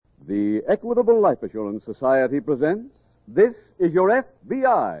The Equitable Life Assurance Society presents This Is Your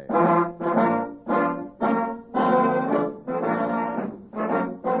FBI.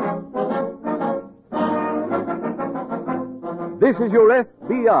 This is Your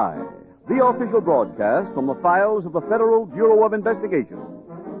FBI, the official broadcast from the files of the Federal Bureau of Investigation.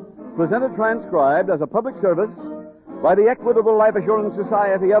 Presented transcribed as a public service by the Equitable Life Assurance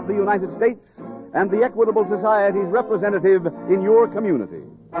Society of the United States and the Equitable Society's representative in your community.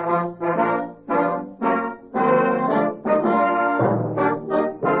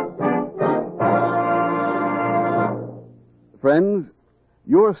 Friends,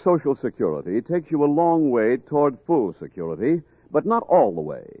 your Social Security takes you a long way toward full security, but not all the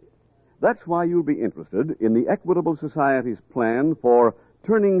way. That's why you'll be interested in the Equitable Society's plan for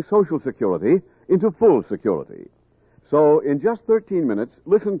turning Social Security into full security. So, in just 13 minutes,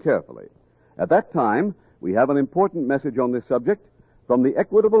 listen carefully. At that time, we have an important message on this subject from the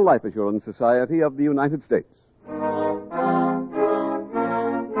Equitable Life Assurance Society of the United States.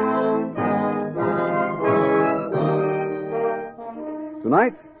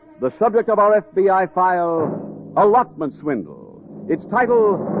 Tonight, the subject of our FBI file, Allotment Swindle. Its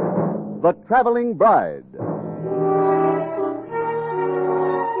title, The Traveling Bride.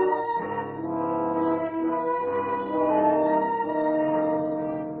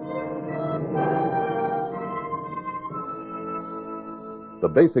 The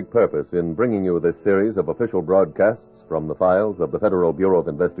basic purpose in bringing you this series of official broadcasts from the files of the Federal Bureau of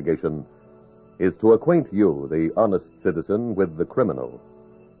Investigation is to acquaint you, the honest citizen, with the criminal.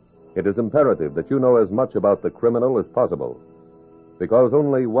 It is imperative that you know as much about the criminal as possible, because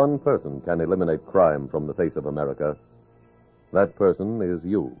only one person can eliminate crime from the face of America. That person is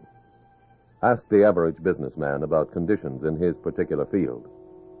you. Ask the average businessman about conditions in his particular field.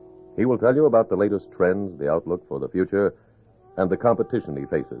 He will tell you about the latest trends, the outlook for the future, and the competition he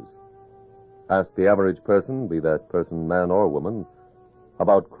faces. Ask the average person, be that person man or woman,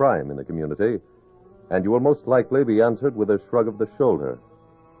 about crime in the community, and you will most likely be answered with a shrug of the shoulder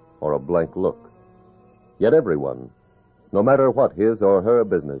or a blank look. Yet everyone, no matter what his or her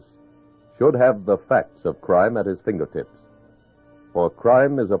business, should have the facts of crime at his fingertips. For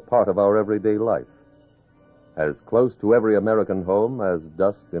crime is a part of our everyday life, as close to every American home as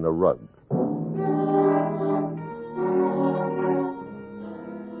dust in a rug.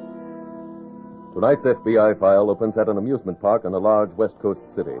 Tonight's FBI file opens at an amusement park in a large West Coast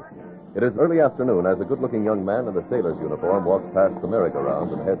city. It is early afternoon as a good-looking young man in a sailor's uniform walks past the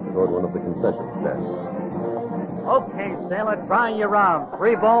merry-go-round and heads toward one of the concession stands. Okay, sailor, try your round.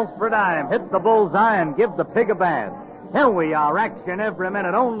 3 balls for a dime. Hit the bullseye and give the pig a bath. Here we are, action every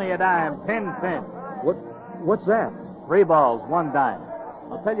minute, only a dime, 10 cents. What's that? 3 balls, 1 dime.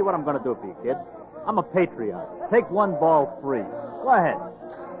 I'll tell you what I'm going to do for you, kid. I'm a patriot. Take 1 ball free. Go ahead.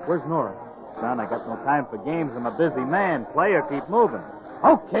 Where's Nora? Son, I got no time for games. I'm a busy man. Play or keep moving.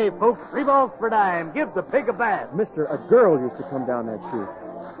 Okay, folks, 3 balls for a dime. Give the pig a bath. Mister, a girl used to come down that chute.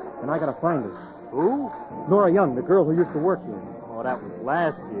 And I gotta find her. Who? Nora Young, the girl who used to work here. Oh, that was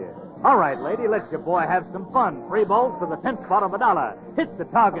last year. All right, lady, let your boy have some fun. 3 balls for the 10th spot of $1. Hit the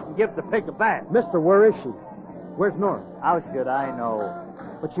target and give the pig a bath. Mister, where is she? Where's Nora? How should I know?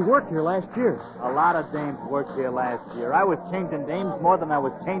 But she worked here last year. A lot of dames worked here last year. I was changing dames more than I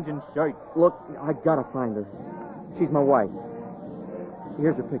was changing shirts. Look, I gotta find her. She's my wife.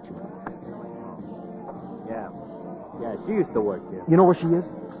 Here's her picture. Yeah, she used to work here. You know where she is?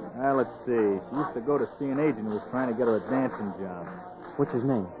 Let's see. She used to go to see an agent who was trying to get her a dancing job. What's his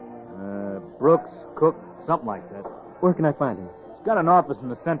name? Brooks, Cook, something like that. Where can I find him? She's got an office in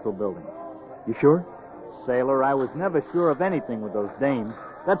the Central Building. You sure? Sailor, I was never sure of anything with those dames.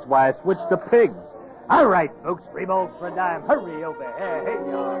 That's why I switched to pigs. All right, folks, 3 balls for a dime. Hurry over here. Hey,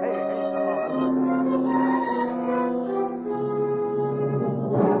 y'all. Hey, come on.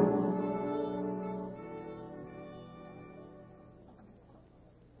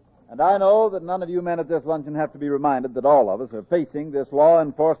 And I know that none of you men at this luncheon have to be reminded that all of us are facing this law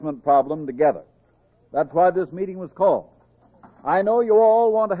enforcement problem together. That's why this meeting was called. I know you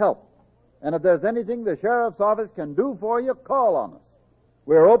all want to help. And if there's anything the sheriff's office can do for you, call on us.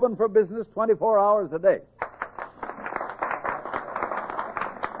 We're open for business 24 hours a day.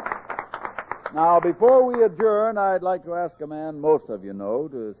 Now, before we adjourn, I'd like to ask a man most of you know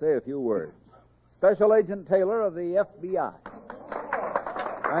to say a few words. Special Agent Taylor of the FBI.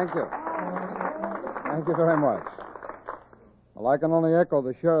 Thank you. Thank you very much. Well, I can only echo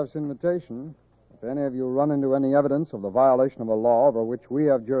the sheriff's invitation. If any of you run into any evidence of the violation of a law over which we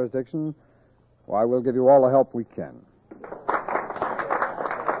have jurisdiction, why, we'll give you all the help we can.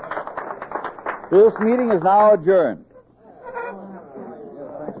 This meeting is now adjourned.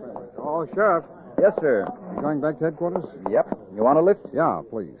 Hello, Sheriff. Yes, sir. You going back to headquarters? Yep. You want a lift? Yeah,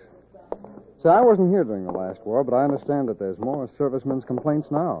 please. So I wasn't here during the last war, but I understand that there's more servicemen's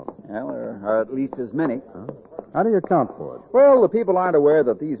complaints now. Well, there are at least as many. How do you account for it? Well, the people aren't aware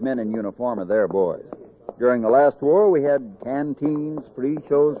that these men in uniform are their boys. During the last war, we had canteens, free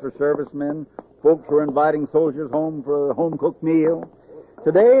shows for servicemen. Folks were inviting soldiers home for a home-cooked meal.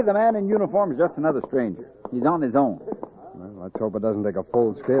 Today, the man in uniform is just another stranger. He's on his own. Well, let's hope it doesn't take a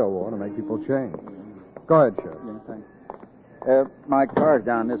full-scale war to make people change. Go ahead, Sheriff. Yeah, thanks. My car's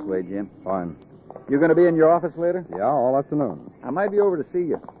down this way, Jim. Fine. You going to be in your office later? Yeah, all afternoon. I might be over to see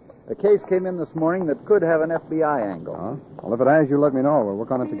you. A case came in this morning that could have an FBI angle. Huh? Well, if it has, you let me know. We'll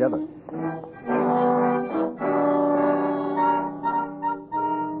work on it together.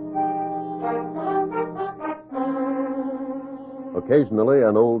 Occasionally,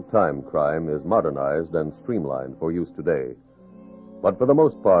 an old-time crime is modernized and streamlined for use today. But for the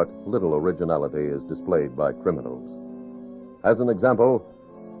most part, little originality is displayed by criminals. As an example,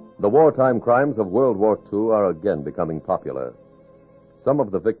 the wartime crimes of World War II are again becoming popular. Some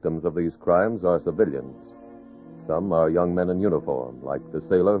of the victims of these crimes are civilians. Some are young men in uniform, like the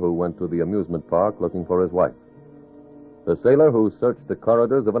sailor who went to the amusement park looking for his wife. The sailor who searched the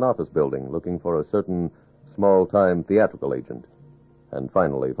corridors of an office building looking for a certain small-time theatrical agent, and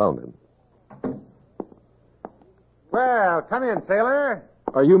finally found him. Well, come in, sailor.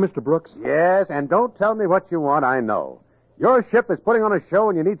 Are you Mr. Brooks? Yes, and don't tell me what you want, I know. Your ship is putting on a show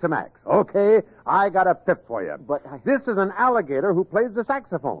and you need some acts. Okay, I got a tip for you. But This is an alligator who plays the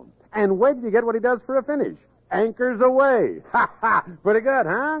saxophone. And wait till you get what he does for a finish. Anchors away. Ha ha! Pretty good,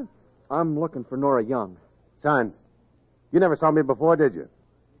 huh? I'm looking for Nora Young. Son, you never saw me before, did you?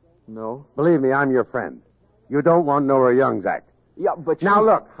 No? Believe me, I'm your friend. You don't want Nora Young's act. Yeah, but Now,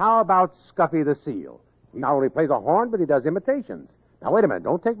 look, how about Scuffy the Seal? He not only plays a horn, but he does imitations. Now, wait a minute.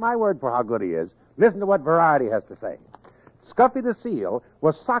 Don't take my word for how good he is. Listen to what Variety has to say. Scuffy the Seal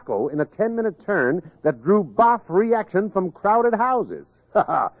was Sacco in a 10-minute turn that drew boff reaction from crowded houses.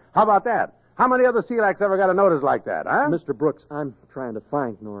 How about that? How many other seal acts ever got a notice like that, huh? Mr. Brooks, I'm trying to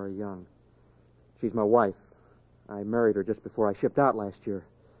find Nora Young. She's my wife. I married her just before I shipped out last year.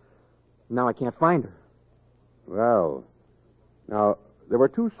 Now I can't find her. Well, now, there were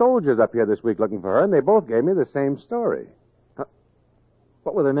 2 soldiers up here this week looking for her, and they both gave me the same story.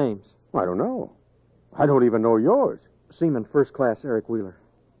 What were their names? I don't know. I don't even know yours. Seaman First Class Eric Wheeler.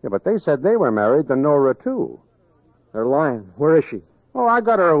 Yeah, but they said they were married to Nora, too. They're lying. Where is she? Oh, I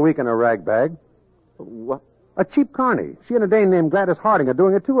got her a week in a rag bag. What? A cheap carny. She and a dame named Gladys Harding are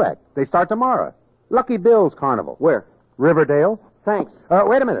doing a 2-act. They start tomorrow. Lucky Bill's Carnival. Where? Riverdale. Thanks.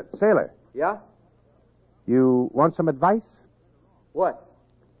 Wait a minute, sailor. Yeah? You want some advice? What?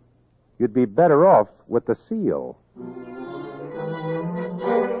 You'd be better off with the seal.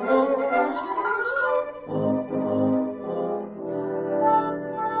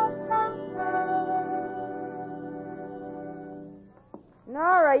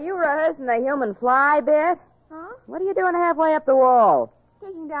 Nora, you rehearsing the human fly bit? Huh? What are you doing halfway up the wall?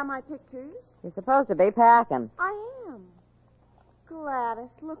 Taking down my pictures? You're supposed to be packing. I am. Gladys,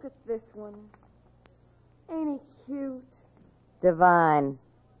 look at this one. Ain't he cute? Divine.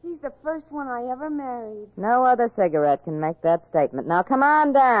 He's the first one I ever married. No other cigarette can make that statement. Now, come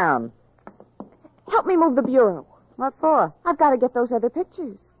on down. Help me move the bureau. What for? I've got to get those other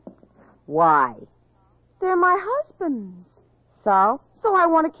pictures. Why? They're my husband's. So? So I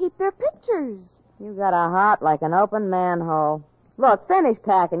want to keep their pictures. You got a heart like an open manhole. Look, finish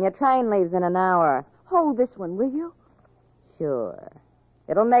packing. Your train leaves in an hour. Hold this one, will you? Sure.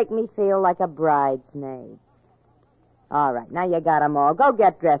 It'll make me feel like a bridesmaid. All right, now you got 'em all. Go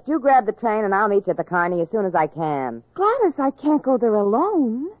get dressed. You grab the train, and I'll meet you at the Carney as soon as I can. Gladys, I can't go there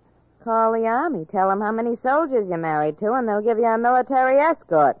alone. Call the Army. Tell them how many soldiers you're married to, and they'll give you a military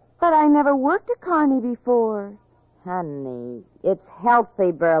escort. But I never worked at Carney before. Honey, it's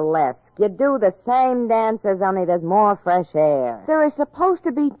healthy burlesque. You do the same dances, only there's more fresh air. There are supposed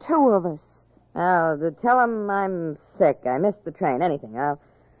to be 2 of us. Oh, tell them I'm sick. I missed the train. Anything.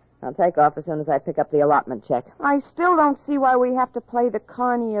 I'll take off as soon as I pick up the allotment check. I still don't see why we have to play the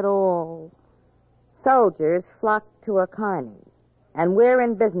Carney at all. Soldiers flock to a Carney. And we're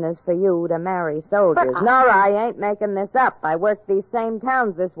in business for you to marry soldiers. But Nora, I ain't making this up. I worked these same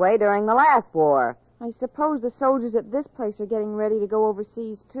towns this way during the last war. I suppose the soldiers at this place are getting ready to go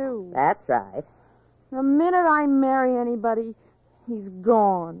overseas, too. That's right. The minute I marry anybody, he's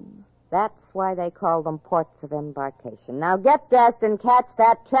gone. That's why they call them ports of embarkation. Now get dressed and catch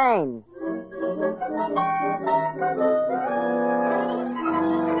that train.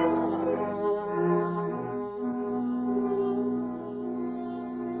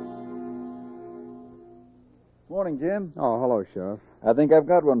 Morning, Jim. Oh, hello, Sheriff. I think I've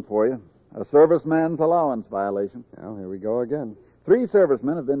got one for you. A serviceman's allowance violation. Well, here we go again. 3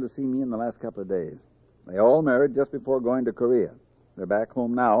 servicemen have been to see me in the last couple of days. They all married just before going to Korea. They're back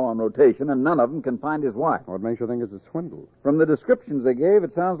home now on rotation, and none of them can find his wife. What makes you think it's a swindle? From the descriptions they gave,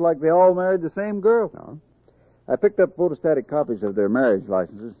 it sounds like they all married the same girl. No. I picked up photostatic copies of their marriage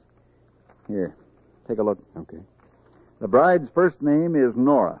licenses. Here, take a look. Okay. The bride's first name is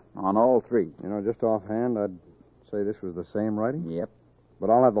Nora on all 3. You know, just offhand, I'd say this was the same writing. Yep. But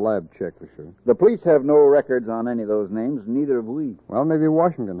I'll have the lab check for sure. The police have no records on any of those names, neither have we. Well, maybe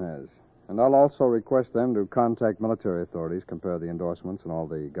Washington has. And I'll also request them to contact military authorities, compare the endorsements and all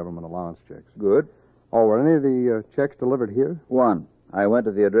the government allowance checks. Good. Oh, were any of the checks delivered here? 1. I went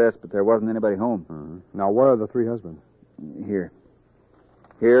to the address, but there wasn't anybody home. Now, where are the 3 husbands? Here.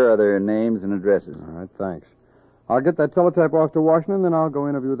 Here are their names and addresses. All right, thanks. I'll get that teletype off to Washington, then I'll go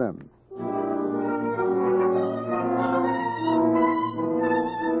interview them.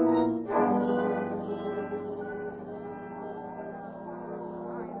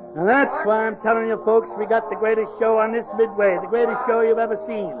 And that's why I'm telling you, folks, we got the greatest show on this midway, the greatest show you've ever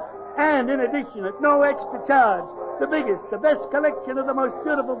seen. And in addition, at no extra charge, the biggest, the best collection of the most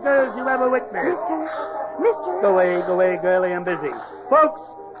beautiful girls you ever witnessed. Mister. Go away, girlie, I'm busy. Folks,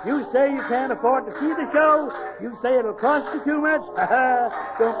 you say you can't afford to see the show. You say it'll cost you too much.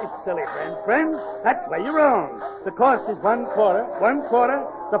 Don't be silly, friends. Friends, that's where you're wrong. The cost is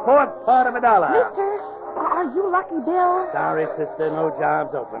 1/4, the 4th part of $1. Mister, are you Lucky Bill? Sorry, sister, no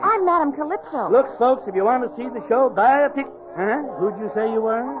jobs open. I'm Madam Calypso. Look, folks, if you want to see the show, buy a ticket. Huh? Who'd you say you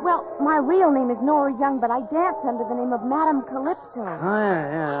were? Well, my real name is Nora Young, but I dance under the name of Madam Calypso. Oh,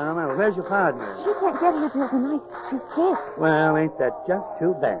 yeah, I remember. Where's your partner? She can't get here till tonight. She's sick. Well, ain't that just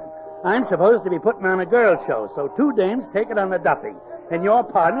too bad? I'm supposed to be putting on a girl show, so 2 dames take it on the duffy, and your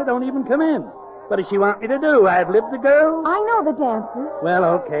partner don't even come in. What does she want me to do? Ad-lib the girl? I know the dances. Well,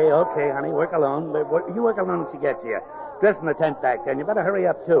 okay, honey. Work alone. You work alone when she gets here. Dress in the tent back then. You better hurry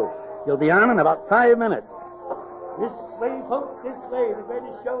up, too. You'll be on in about 5 minutes. This way, folks, this way. The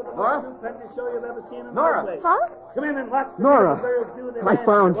greatest show, the most stupendous show you've ever seen in Nora. Broadway. Huh? Come in and watch the Nora. girls do their I dance.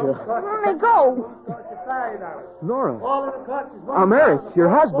 found It you. won't cost Let me go. It won't cost you $5. Nora. All of the cost is I'm Eric, your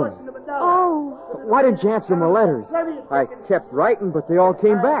husband. Oh. Why didn't you answer my letters? I kept writing, but they all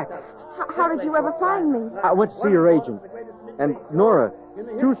came back. How did you ever find me? I went to see your agent. And Nora,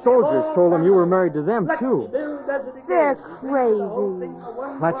 2 soldiers told him you were married to them, too. They're crazy.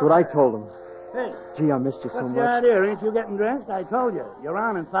 That's what I told them. Hey, Gee, I missed you so what's the much. idea? Ain't you getting dressed? I told you. You're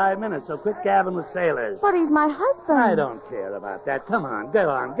on in 5 minutes, so quit gabbing with sailors. But he's my husband. I don't care about that. Come on, go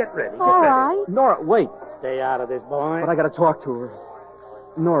on. Get ready. All Get ready. right. Nora, wait. Stay out of this, boy. But I gotta talk to her.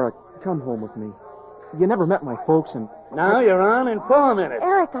 Nora, come home with me. You never met my folks, and Now you're on in 4 minutes.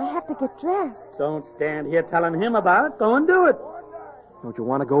 Eric, I have to get dressed. Don't stand here telling him about it. Go and do it. don't you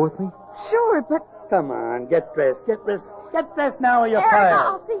want to go with me? Sure, but... Come on, get dressed. Get dressed. Get dressed now or you're Eric, fired.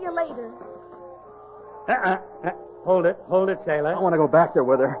 I'll see you later. Hold it, sailor. I want to go back there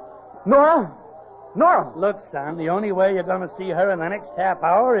with her. Nora! Nora! Look, son, the only way you're going to see her in the next half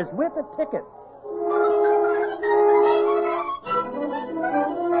hour is with a ticket.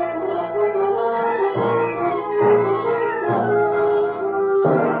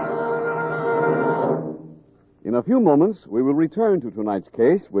 In a few moments, we will return to tonight's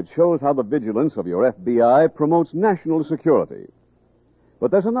case, which shows how the vigilance of your FBI promotes national security. But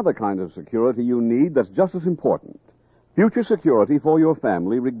there's another kind of security you need that's just as important. Future security for your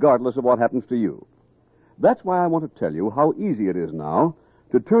family, regardless of what happens to you. That's why I want to tell you how easy it is now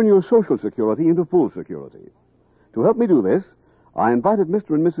to turn your Social Security into full security. To help me do this, I invited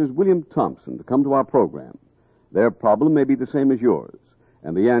Mr. and Mrs. William Thompson to come to our program. Their problem may be the same as yours,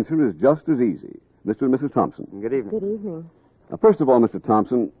 and the answer is just as easy. Mr. and Mrs. Thompson. Good evening. Good evening. Now, first of all, Mr.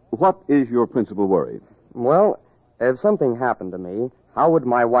 Thompson, what is your principal worry? Well, if something happened to me, how would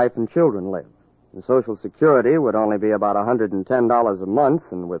my wife and children live? The Social Security would only be about $110 a month,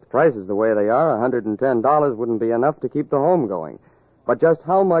 and with prices the way they are, $110 wouldn't be enough to keep the home going. But just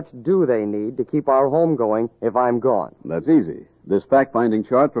how much do they need to keep our home going if I'm gone? That's easy. This fact-finding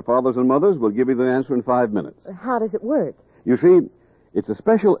chart for fathers and mothers will give you the answer in 5 minutes. How does it work? You see, it's a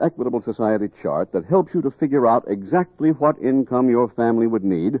special Equitable Society chart that helps you to figure out exactly what income your family would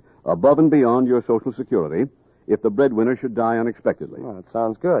need above and beyond your Social Security if the breadwinner should die unexpectedly. Well, that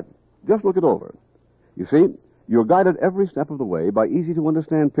sounds good. Just look it over. You see, you're guided every step of the way by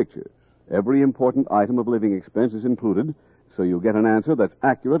easy-to-understand pictures. Every important item of living expense is included, so you get an answer that's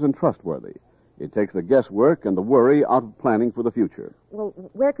accurate and trustworthy. It takes the guesswork and the worry out of planning for the future. Well,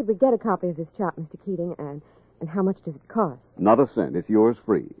 where could we get a copy of this chart, Mr. Keating, and how much does it cost? Not a cent. It's yours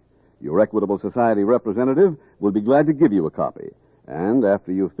free. Your Equitable Society representative will be glad to give you a copy. And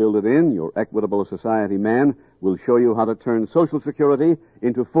after you've filled it in, your Equitable Society man will show you how to turn Social Security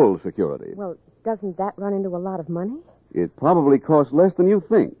into full security. Well, doesn't that run into a lot of money? It probably costs less than you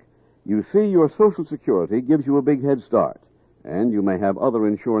think. You see, your Social Security gives you a big head start. And you may have other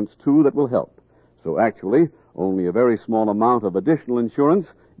insurance, too, that will help. So actually, only a very small amount of additional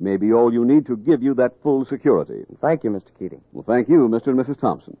insurance may be all you need to give you that full security. Thank you, Mr. Keating. Well, thank you, Mr. and Mrs.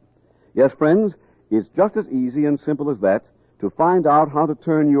 Thompson. Yes, friends, it's just as easy and simple as that to find out how to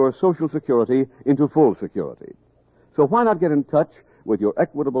turn your Social Security into full security. So why not get in touch with your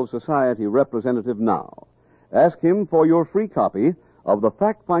Equitable Society representative now? Ask him for your free copy of the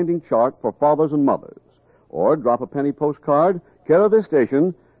fact-finding chart for fathers and mothers, or drop a penny postcard, care of this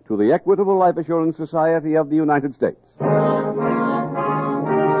station, to the Equitable Life Assurance Society of the United States.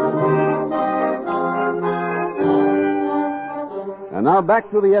 And now back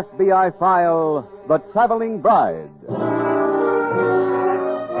to the FBI file, The Traveling Bride.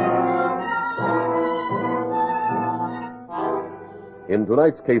 In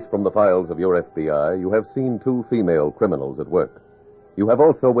tonight's case from the files of your FBI, you have seen two female criminals at work. You have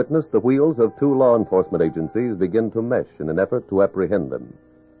also witnessed the wheels of two law enforcement agencies begin to mesh in an effort to apprehend them.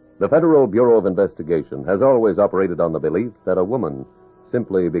 The Federal Bureau of Investigation has always operated on the belief that a woman,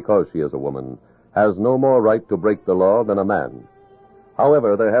 simply because she is a woman, has no more right to break the law than a man.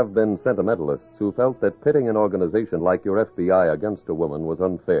 However, there have been sentimentalists who felt that pitting an organization like your FBI against a woman was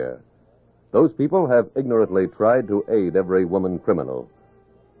unfair. Those people have ignorantly tried to aid every woman criminal.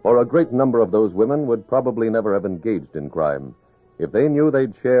 For a great number of those women would probably never have engaged in crime if they knew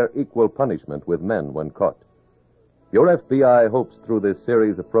they'd share equal punishment with men when caught. Your FBI hopes through this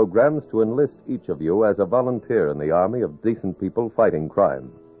series of programs to enlist each of you as a volunteer in the army of decent people fighting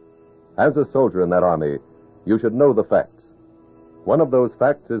crime. As a soldier in that army, you should know the facts. One of those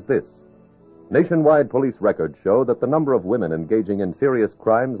facts is this. Nationwide police records show that the number of women engaging in serious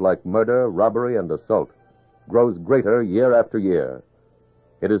crimes like murder, robbery, and assault grows greater year after year.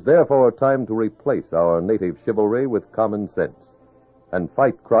 It is therefore time to replace our native chivalry with common sense and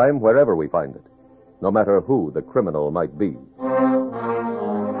fight crime wherever we find it, no matter who the criminal might be.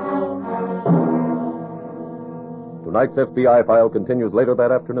 Tonight's FBI file continues later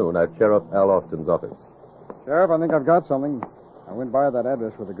that afternoon at Sheriff Al Austin's office. Sheriff, I think I've got something. I went by that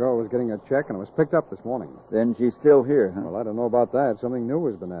address where the girl was getting a check, and it was picked up this morning. Then she's still here, huh? Well, I don't know about that. Something new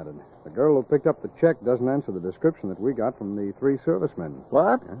has been added. The girl who picked up the check doesn't answer the description that we got from the three servicemen.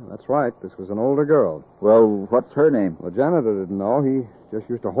 What? Yeah, that's right. This was an older girl. Well, what's her name? The janitor didn't know. He just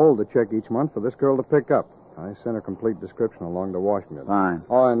used to hold the check each month for this girl to pick up. I sent a complete description along to Washington. Fine.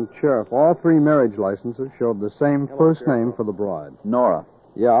 Oh, and Sheriff, all three marriage licenses showed the same first name for the bride. Nora.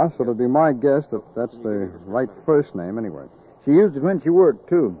 Yeah, so it'll be my guess that that's the right first name anyway. She used it when she worked,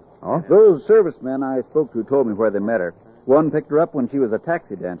 too. Oh? Those servicemen I spoke to told me where they met her. One picked her up when she was a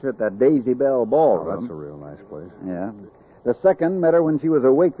taxi dancer at that Daisy Bell ballroom. Oh, that's a real nice place. Yeah. The second met her when she was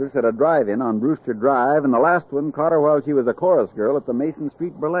a waitress at a drive-in on Brewster Drive, and the last one caught her while she was a chorus girl at the Mason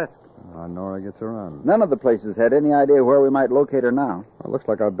Street Burlesque. Nora gets around. None of the places had any idea where we might locate her now. Well, it looks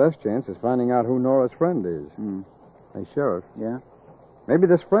like our best chance is finding out who Nora's friend is. Hey, Sheriff. Yeah? Maybe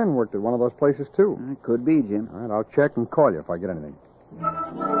this friend worked at one of those places, too. It could be, Jim. All right, I'll check and call you if I get anything.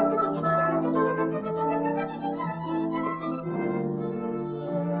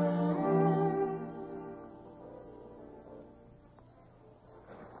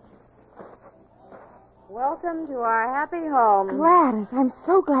 Welcome to our happy home. Gladys, I'm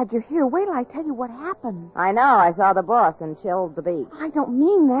so glad you're here. Wait till I tell you what happened. I know. I saw the boss and chilled the beat. I don't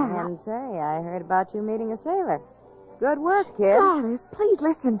mean that. And say, I heard about you meeting a sailor. Good work, kid. Gladys, please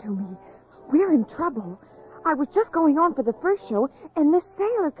listen to me. We're in trouble. I was just going on for the first show, and this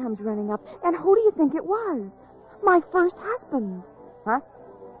sailor comes running up. And who do you think it was? My first husband. Huh?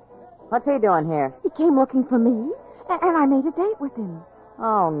 What's he doing here? He came looking for me, and I made a date with him.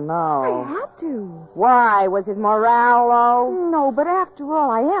 Oh, no. I had to. Why? Was his morale low? No, but after all,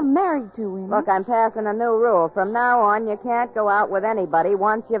 I am married to him. Look, I'm passing a new rule. From now on, you can't go out with anybody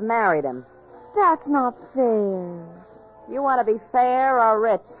once you've married him. That's not fair. You want to be fair or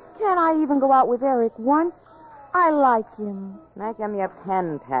rich? Can't I even go out with Eric once? I like him. Make him your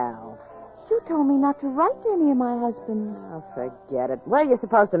pen pal. You told me not to write to any of my husbands. Oh, forget it. Where are you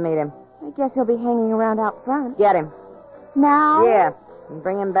supposed to meet him? I guess he'll be hanging around out front. Get him. Now? Yeah, and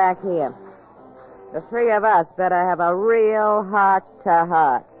bring him back here. The three of us better have a real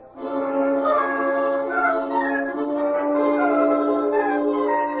heart-to-heart.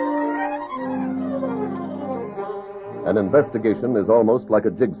 An investigation is almost like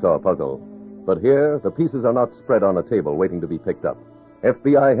a jigsaw puzzle. But here, the pieces are not spread on a table waiting to be picked up.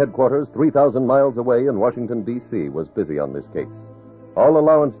 FBI headquarters 3,000 miles away in Washington, D.C. was busy on this case. All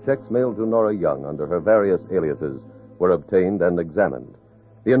allowance checks mailed to Nora Young under her various aliases were obtained and examined.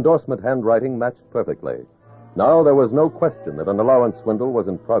 The endorsement handwriting matched perfectly. Now there was no question that an allowance swindle was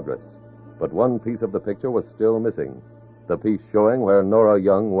in progress. But one piece of the picture was still missing. The piece showing where Nora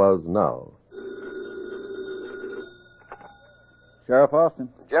Young was now. Sheriff Austin.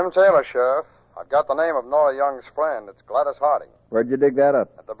 Jim Taylor, Sheriff. I've got the name of Nora Young's friend. It's Gladys Harding. Where'd you dig that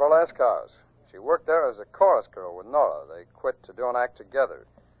up? At the Burlesque House. She worked there as a chorus girl with Nora. They quit to do an act together.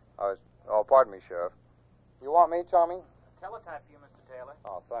 Oh, pardon me, Sheriff. You want me, Tommy? Teletype for you, Mr. Taylor.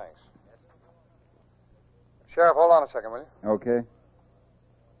 Oh, thanks. Sheriff, hold on a second, will you? Okay.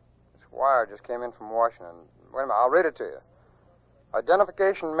 This wire just came in from Washington. Wait a minute, I'll read it to you.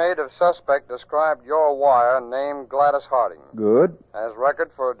 Identification made of suspect described your wire named Gladys Harding. Good. As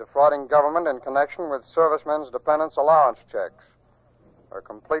record for defrauding government in connection with servicemen's dependents' allowance checks. Her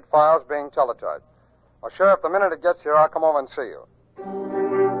complete files being teletyped. Well, Sheriff, the minute it gets here, I'll come over and see you.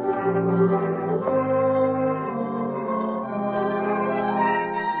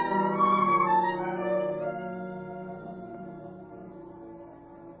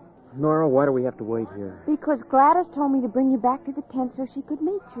 Nora, why do we have to wait here? Because Gladys told me to bring you back to the tent so she could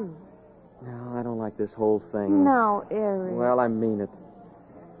meet you. No, I don't like this whole thing. No, Eric. Well, I mean it.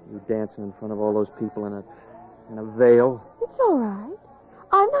 You dancing in front of all those people in a veil. It's all right.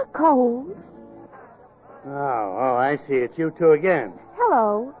 I'm not cold. Oh, I see. It's you two again.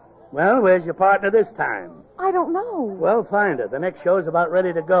 Hello. Well, where's your partner this time? I don't know. Well, find her. The next show's about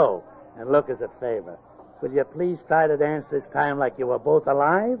ready to go. And look as a favor. Will you please try to dance this time like you were both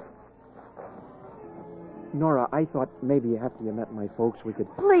alive? Nora, I thought maybe after you met my folks we could...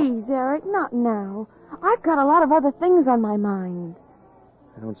 Please, Eric, not now. I've got a lot of other things on my mind.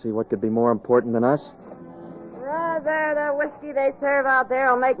 I don't see what could be more important than us. Brother, the whiskey they serve out there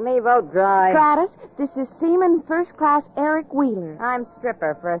will make me vote dry. Gladys, this is Seaman First Class Eric Wheeler. I'm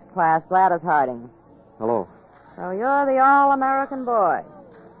stripper First Class Gladys Harding. Hello. So you're the all-American boy.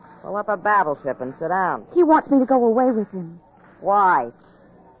 Pull up a battleship and sit down. He wants me to go away with him. Why?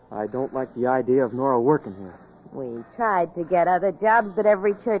 I don't like the idea of Nora working here. We tried to get other jobs, but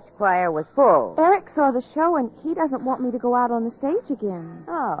every church choir was full. Eric saw the show, and he doesn't want me to go out on the stage again.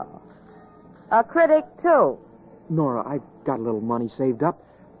 Oh. A critic, too. Nora, I've got a little money saved up.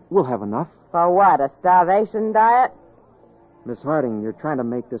 We'll have enough. For what, a starvation diet? Miss Harding, you're trying to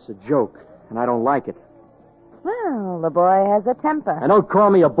make this a joke, and I don't like it. Well, the boy has a temper. And don't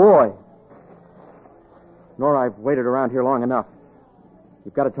call me a boy. Nora, I've waited around here long enough.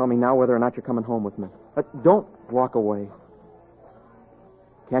 You've got to tell me now whether or not you're coming home with me. Don't walk away.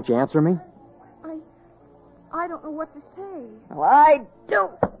 Can't you answer me? I don't know what to say. Well, I do.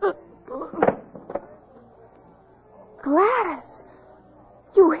 Gladys,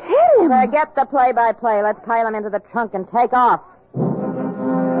 you hit him. Forget the play-by-play. Let's pile him into the trunk and take off.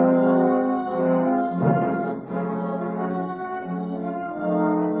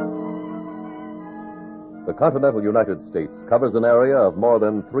 The continental United States covers an area of more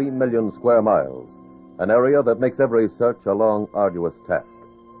than 3 million square miles, an area that makes every search a long, arduous task.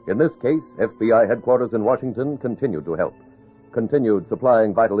 In this case, FBI headquarters in Washington continued to help, continued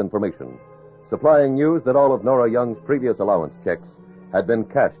supplying vital information, supplying news that all of Nora Young's previous allowance checks had been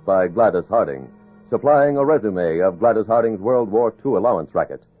cashed by Gladys Harding, supplying a resume of Gladys Harding's World War II allowance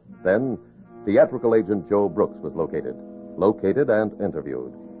racket. Then, theatrical agent Joe Brooks was located and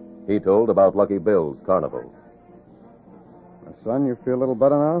interviewed. He told about Lucky Bill's carnival. Son, you feel a little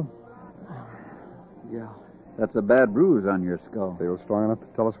better now? Yeah. That's a bad bruise on your skull. Feel strong enough to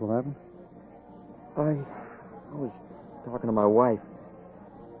tell us what happened? I was talking to my wife.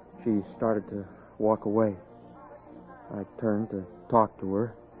 She started to walk away. I turned to talk to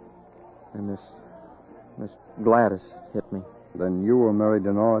her, and Miss Gladys hit me. Then you were married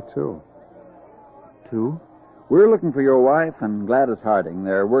to Nora, too. Two? We're looking for your wife and Gladys Harding.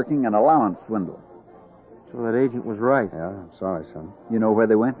 They're working an allowance swindle. So that agent was right. Yeah, I'm sorry, son. You know where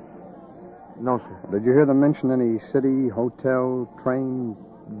they went? No, sir. Did you hear them mention any city, hotel, train?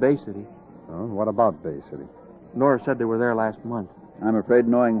 Bay City. Oh, what about Bay City? Nora said they were there last month. I'm afraid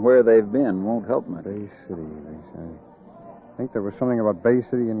knowing where they've been won't help much. Bay City. I think there was something about Bay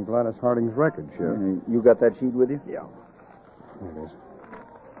City in Gladys Harding's record, Sheriff. You got that sheet with you? Yeah. Here it is.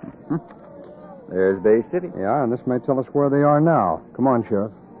 Hmm. There's Bay City. Yeah, and this may tell us where they are now. Come on,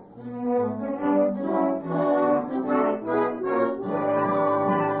 Sheriff.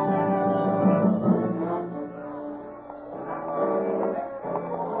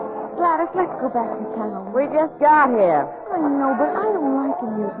 Gladys, let's go back to town. We just got here. I know, but I don't like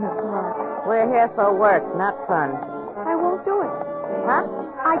amusement parks. We're here for work, not fun. I won't do it. Huh?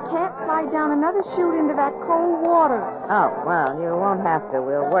 I can't slide down another chute into that cold water. Oh, well, you won't have to.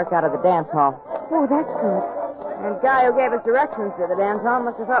 We'll work out of the dance hall. Oh, that's good. The guy who gave us directions to the dance hall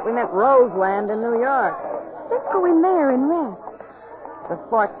must have thought we meant Roseland in New York. Let's go in there and rest. The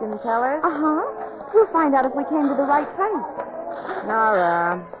fortune tellers? Uh-huh. We'll find out if we came to the right place.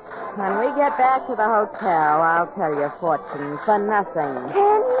 Nora, when we get back to the hotel, I'll tell your fortune for nothing.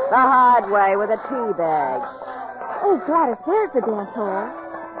 Can you? The hard way with a tea bag. Oh, Gladys, there's the dance hall.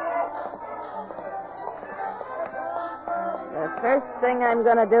 The first thing I'm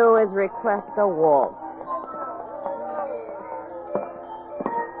going to do is request a waltz.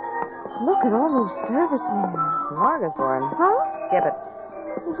 Look at all those servicemen. Smorgasbord. Huh? Skip it.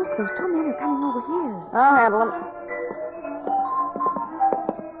 Oh, look, those two men are coming over here. I'll handle them.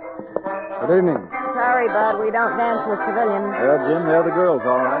 Good evening. Sorry, Bud, we don't dance with civilians. Well, Jim, they're the girls,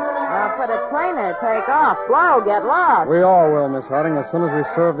 all right. I'll put a trainer, take off, blow, get lost. We all will, Miss Harding, as soon as we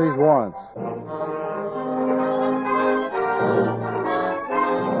serve these warrants.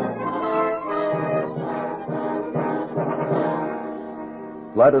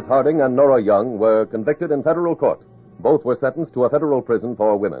 Gladys Harding and Nora Young were convicted in federal court. Both were sentenced to a federal prison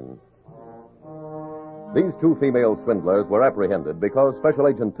for women. These two female swindlers were apprehended because Special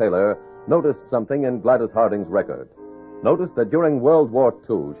Agent Taylor noticed something in Gladys Harding's record. Noticed that during World War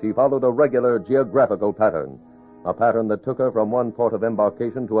II, she followed a regular geographical pattern, a pattern that took her from one port of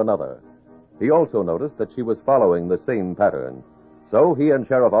embarkation to another. He also noticed that she was following the same pattern. So he and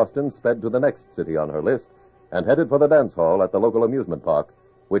Sheriff Austin sped to the next city on her list and headed for the dance hall at the local amusement park,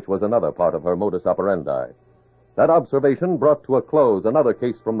 which was another part of her modus operandi. That observation brought to a close another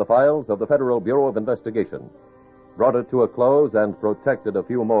case from the files of the Federal Bureau of Investigation. Brought it to a close and protected a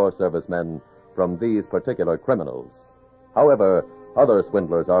few more servicemen from these particular criminals. However, other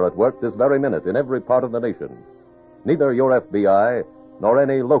swindlers are at work this very minute in every part of the nation. Neither your FBI nor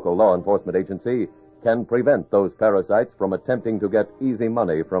any local law enforcement agency can prevent those parasites from attempting to get easy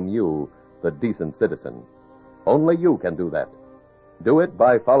money from you, the decent citizen. Only you can do that. Do it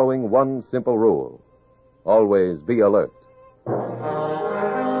by following one simple rule. Always be alert.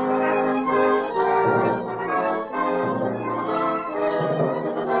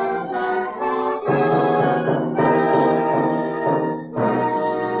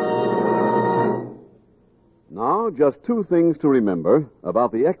 Now, just two things to remember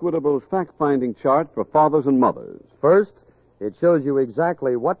about the Equitable's fact-finding chart for fathers and mothers. First, it shows you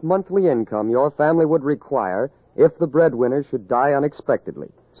exactly what monthly income your family would require if the breadwinner should die unexpectedly.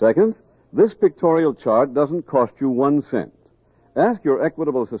 Second, this pictorial chart doesn't cost you 1 cent. Ask your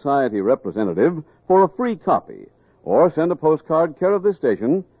Equitable Society representative for a free copy, or send a postcard care of this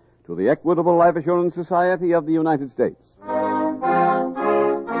station to the Equitable Life Assurance Society of the United States.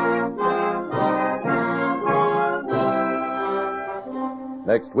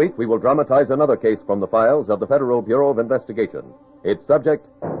 Next week, we will dramatize another case from the files of the Federal Bureau of Investigation. Its subject,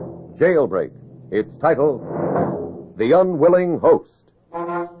 Jailbreak. Its title, The Unwilling Host.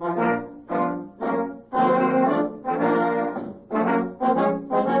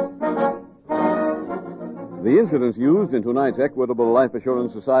 The incidents used in tonight's Equitable Life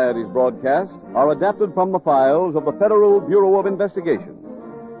Assurance Society's broadcast are adapted from the files of the Federal Bureau of Investigation.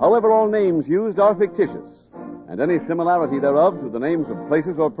 However, all names used are fictitious, and any similarity thereof to the names of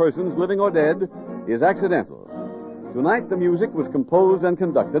places or persons, living or dead, is accidental. Tonight, the music was composed and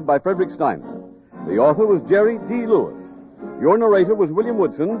conducted by Frederick Steiner. The author was Jerry D. Lewis. Your narrator was William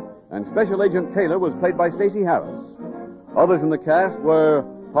Woodson, and Special Agent Taylor was played by Stacey Harris. Others in the cast were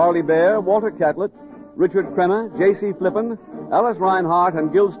Harley Bear, Walter Catlett, Richard Crenna, J.C. Flippen, Alice Reinhardt,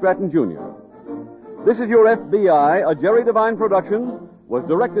 and Gil Stratton, Jr. This Is Your FBI, a Jerry Devine production, was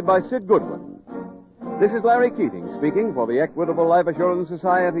directed by Sid Goodwin. This is Larry Keating speaking for the Equitable Life Assurance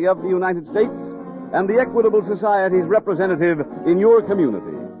Society of the United States and the Equitable Society's representative in your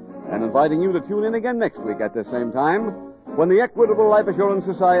community, and inviting you to tune in again next week at this same time when the Equitable Life Assurance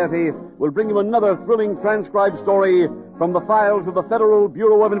Society will bring you another thrilling transcribed story from the files of the Federal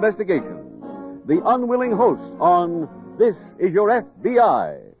Bureau of Investigation. The Unwilling Host on This Is Your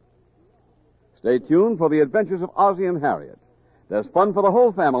FBI. Stay tuned for the adventures of Ozzie and Harriet. There's fun for the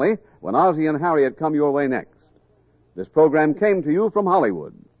whole family when Ozzie and Harriet come your way next. This program came to you from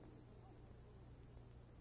Hollywood.